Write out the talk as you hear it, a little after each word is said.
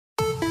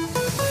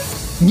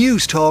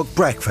News Talk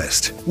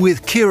Breakfast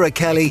with Ciara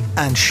Kelly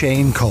and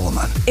Shane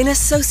Coleman. In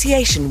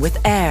association with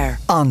AIR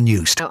On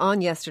News Talk. Now,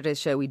 on yesterday's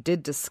show, we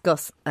did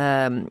discuss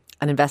an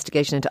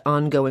investigation into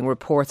ongoing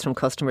reports from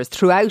customers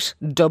throughout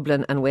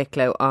Dublin and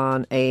Wicklow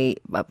on a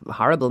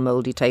horrible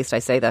mouldy taste. I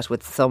say that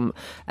with some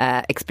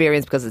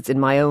experience because it's in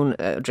my own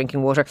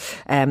drinking water.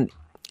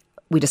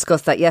 We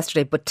discussed that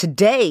yesterday, but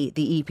today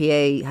the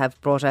EPA have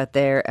brought out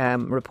their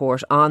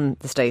report on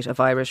the state of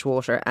Irish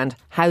water and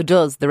how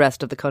does the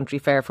rest of the country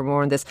fare. For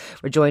more on this,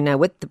 we're joined now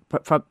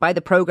by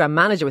the Programme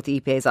Manager with the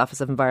EPA's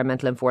Office of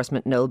Environmental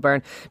Enforcement, Noel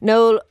Byrne.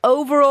 Noel,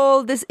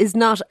 overall this is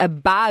not a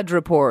bad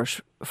report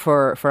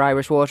for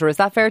Irish water, is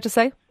that fair to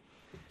say?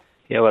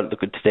 Yeah, well, look,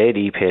 today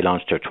the EPA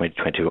launched their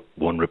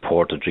 2021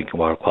 report on drinking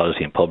water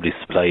quality and public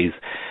supplies.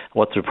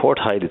 What the report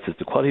highlights is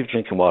the quality of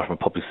drinking water from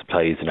public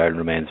supplies in Ireland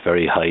remains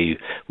very high,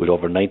 with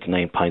over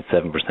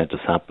 99.7% of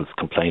samples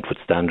compliant with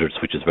standards,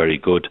 which is very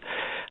good.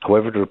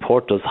 However, the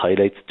report does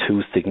highlight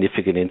two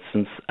significant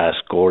incidents at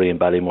Gorey and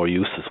Ballymore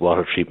Eustace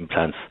water treatment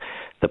plants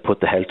that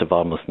put the health of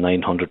almost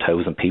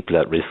 900,000 people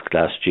at risk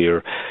last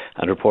year.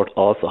 And the report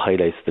also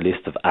highlights the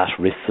list of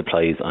at-risk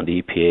supplies on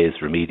the EPA's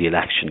remedial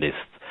action list.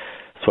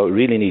 So what we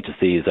really need to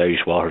see is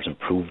Irish Water's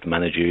improved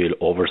managerial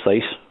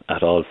oversight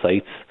at all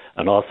sites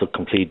and also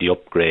complete the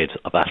upgrade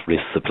of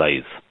at-risk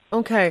supplies.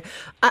 Okay,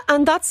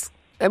 and that's,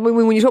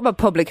 when you talk about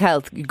public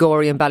health,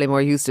 Gorey and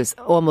Ballymore Eustace,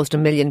 almost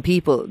 1 million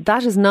people,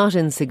 that is not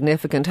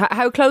insignificant.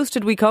 How close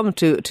did we come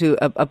to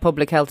a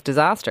public health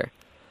disaster?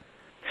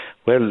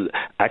 Well,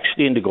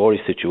 actually in the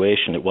Gorey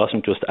situation, it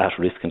wasn't just at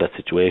risk in that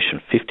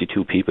situation.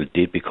 52 people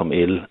did become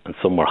ill and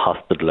some were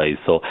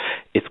hospitalised. So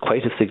it's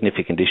quite a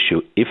significant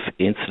issue if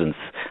incidents,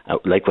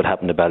 like what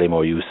happened to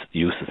Ballymore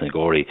Eustace and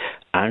Gorey,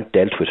 aren't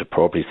dealt with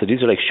appropriately. So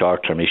these are like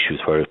short-term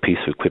issues where a piece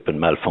of equipment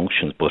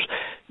malfunctions, but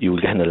you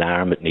will get an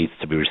alarm, it needs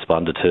to be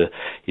responded to.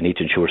 You need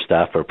to ensure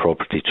staff are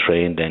appropriately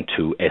trained and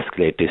to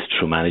escalate this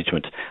through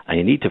management. And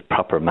you need to have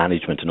proper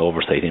management and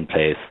oversight in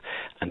place.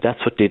 And that's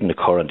what didn't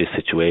occur in this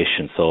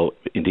situation. So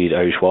indeed,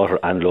 Irish Water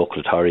and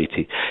local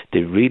authority, they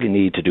really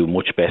need to do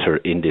much better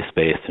in this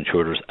space to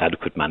ensure there's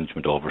adequate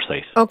management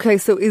oversight. Okay,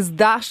 so is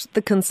that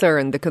the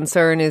concern? The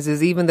concern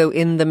is even though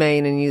in the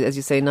main, and as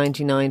you say,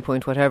 99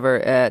 point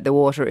whatever, the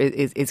water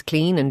is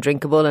clean and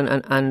drinkable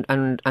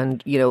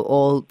and you know,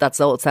 all that's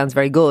all, it sounds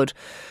very good.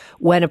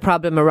 When a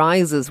problem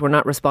arises, we're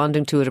not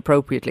responding to it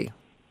appropriately.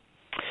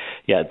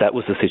 Yeah, that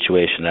was the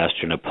situation last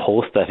year. Now,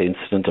 post that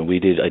incident, and we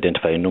did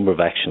identify a number of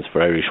actions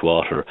for Irish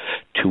Water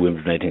to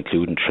implement,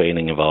 including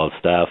training of all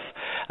staff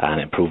and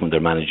improving their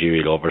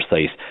managerial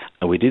oversight.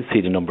 And we did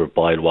see the number of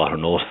boiled water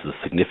notices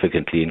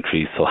significantly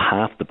increase. So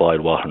half the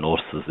boiled water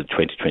notices in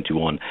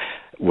 2021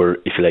 were,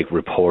 if you like,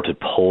 reported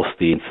post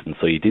the incident.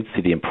 So you did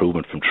see the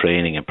improvement from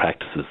training and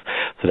practices.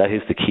 So that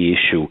is the key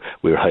issue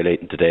we're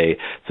highlighting today.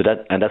 So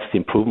that's the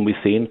improvement we've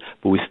seen,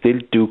 but we still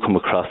do come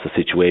across a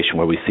situation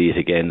where we see it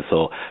again.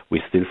 So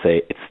we still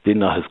say it's still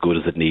not as good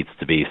as it needs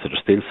to be. So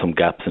there's still some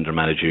gaps in their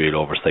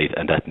managerial oversight,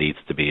 and that needs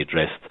to be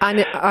addressed. And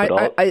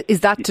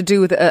is that to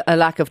do with a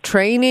lack of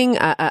training,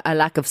 a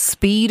lack of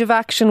speed of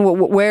action?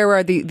 Where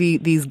are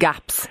these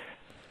gaps?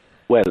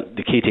 Well,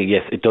 the key thing,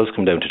 yes, it does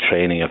come down to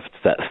training of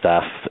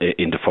staff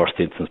in the first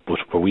instance, but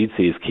what we'd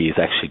see is key is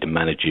actually the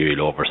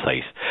managerial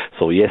oversight.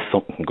 So yes,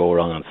 something can go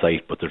wrong on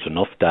site, but there's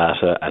enough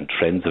data and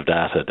trends of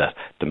data that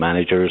the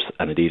managers,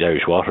 and indeed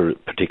Irish Water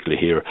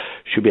particularly here,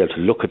 should be able to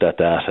look at that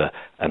data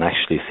and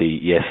actually see,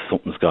 yes,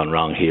 something's gone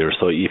wrong here.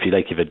 So if you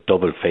like, you have a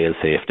double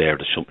fail-safe there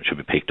that something should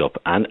be picked up,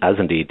 and as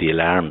indeed the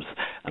alarms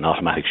and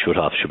automatic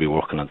shut-offs should be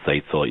working on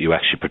site, so you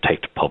actually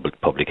protect public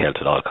health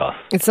at all costs.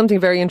 It's something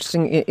very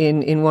interesting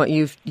in what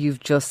you've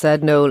just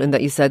said, Noel, in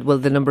that you said, well,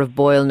 the number of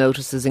boil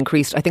notices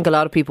increased. I think a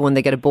lot of people, when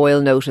they get a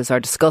boil notice, are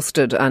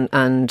disgusted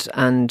and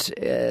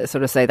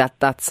sort of say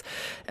that's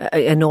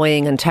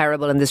annoying and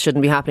terrible and this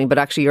shouldn't be happening. But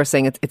actually you're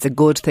saying it's a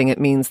good thing. It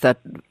means that,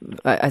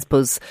 I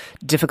suppose,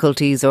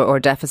 difficulties or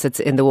deficits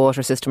in the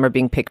water system are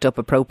being picked up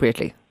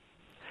appropriately.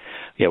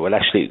 Yeah, well,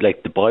 actually,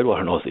 like the boiled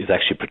water notice is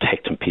actually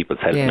protecting people's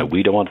health. Yeah. Now,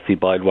 we don't want to see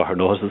boiled water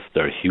notices.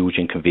 They're a huge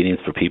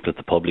inconvenience for people at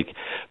the public.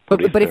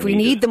 But if we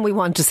need them, we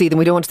want to see them.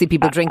 We don't want to see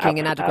people drinking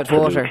inadequate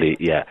water. Absolutely,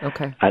 yeah.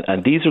 Okay.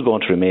 And these are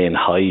going to remain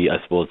high,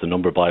 I suppose. The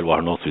number of boiled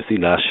water notices we've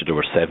seen last year, there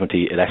were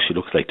 70. It actually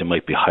looks like they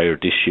might be higher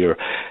this year.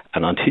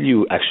 And until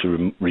you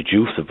actually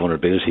reduce the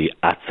vulnerability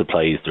at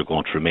supplies, they're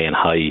going to remain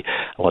high.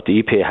 What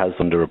the EPA has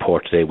on the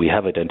report today, we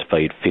have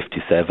identified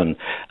 57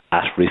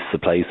 at-risk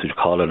supplies, which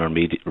we call on our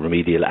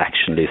remedial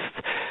action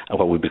list. And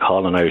what we'll be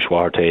calling Irish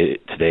Water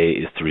today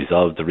is to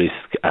resolve the risk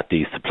at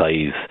these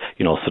supplies,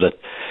 you know, so that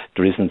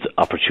there isn't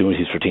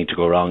opportunities for things to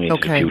go wrong into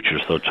the future.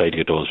 So try to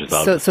get those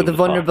resolved. So the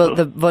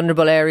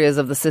vulnerable areas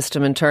of the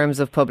system in terms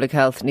of public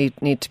health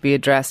need to be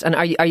addressed. And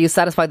are you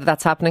satisfied that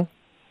that's happening?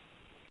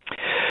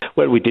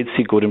 Well, we did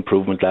see good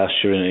improvement last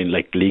year in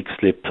like leak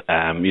slip,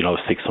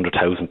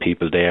 600,000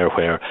 people there,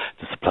 where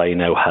the supply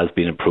now has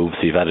been improved,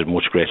 so you've added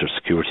much greater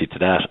security to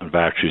that, and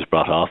Vartry's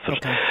brought off it.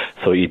 Okay.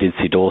 So you did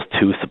see those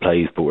two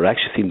supplies, but we're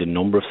actually seeing the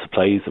number of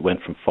supplies that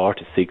went from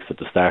 46 at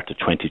the start of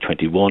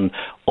 2021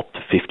 up to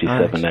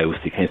 57 now. So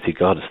you can see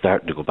God is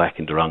starting to go back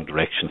in the wrong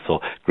direction, so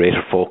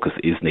greater focus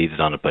is needed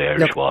on it by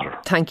Irish Water.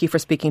 Thank you for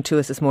speaking to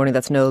us this morning.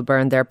 That's Noel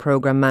Byrne, their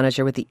Programme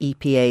Manager with the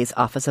EPA's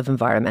Office of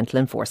Environmental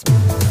Enforcement.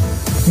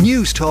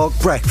 News Talk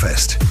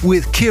Breakfast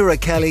with Ciara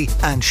Kelly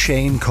and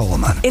Shane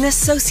Coleman. In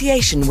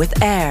association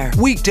with AIR.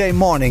 Weekday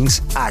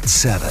mornings at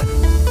 7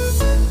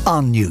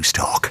 on News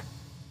Talk.